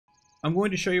I'm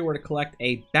going to show you where to collect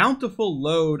a bountiful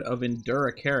load of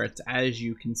Endura carrots, as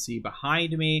you can see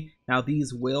behind me. Now,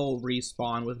 these will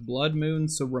respawn with blood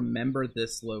moons, so remember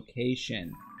this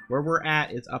location. Where we're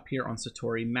at is up here on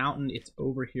Satori Mountain. It's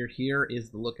over here. Here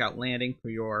is the lookout landing for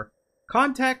your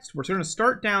context. We're going to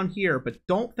start down here, but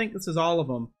don't think this is all of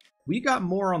them. We got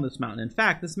more on this mountain. In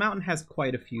fact, this mountain has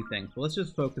quite a few things. So let's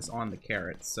just focus on the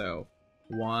carrots. So,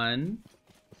 1,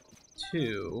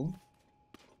 2,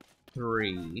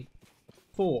 3,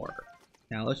 4.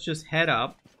 Now let's just head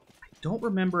up. I don't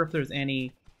remember if there's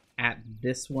any at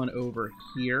this one over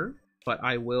here, but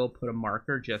I will put a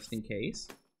marker just in case.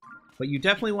 But you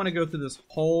definitely want to go through this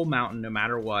whole mountain no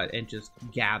matter what and just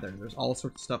gather. There's all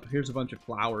sorts of stuff. Here's a bunch of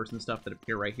flowers and stuff that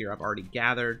appear right here. I've already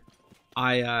gathered.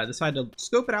 I decided to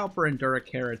scope it out for Endura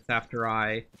carrots after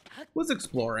I was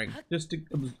exploring,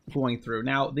 going through.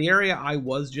 Now, the area I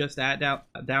was just at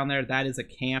down there, that is a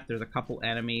camp. There's a couple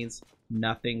enemies,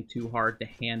 nothing too hard to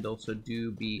handle, so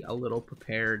do be a little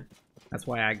prepared. That's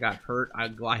why I got hurt. I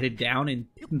glided down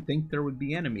and didn't think there would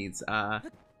be enemies. Alright,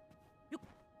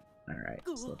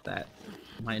 so let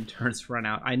my endurance run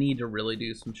out. I need to really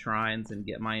do some shrines and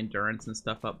get my endurance and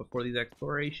stuff up before these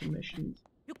exploration missions.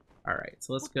 Alright,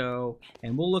 so let's go,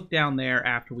 and we'll look down there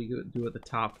after we do at the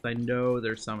top, because I know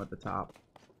there's some at the top.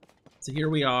 So here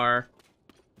we are,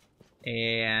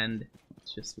 and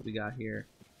it's just what we got here.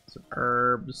 Some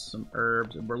herbs,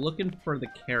 and we're looking for the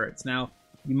carrots. Now,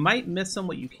 you might miss them.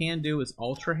 What you can do is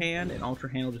Ultra Hand, and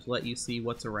Ultra Hand will just let you see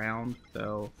what's around.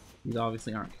 So, these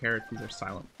obviously aren't carrots, these are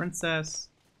Silent Princess.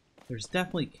 There's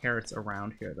definitely carrots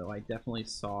around here, though. I definitely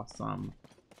saw some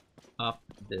up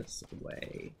this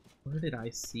way. Where did I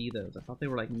see those? I thought they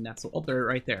were like nestled. Oh, they're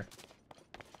right there.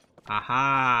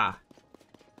 Aha!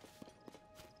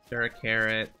 Endura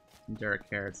carrot. Endura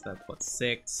carrots, that's what,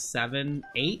 6, 7,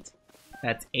 8?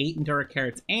 That's 8 Endura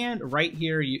carrots. And right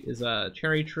here is a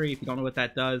cherry tree. If you don't know what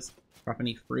that does, drop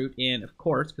any fruit in, of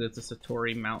course, because it's a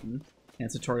Satori mountain.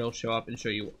 And Satori will show up and show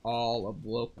you all of the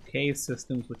local cave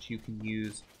systems, which you can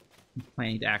use. I'm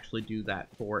planning to actually do that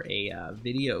for a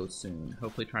video soon.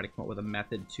 Hopefully try to come up with a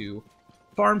method to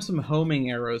farm some homing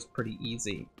arrows pretty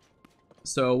easy.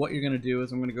 So what you're going to do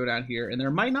is I'm going to go down here, and there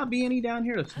might not be any down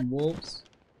here. There's some wolves.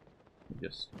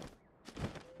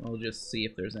 We'll just see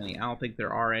if there's any. I don't think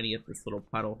there are any at this little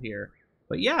puddle here.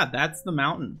 But yeah, that's the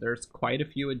mountain. There's quite a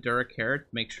few Endura carrots.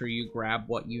 Make sure you grab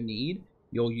what you need.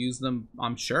 You'll use them,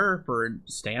 I'm sure, for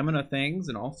stamina things,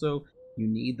 and also you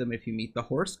need them if you meet the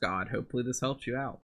horse god. Hopefully this helps you out.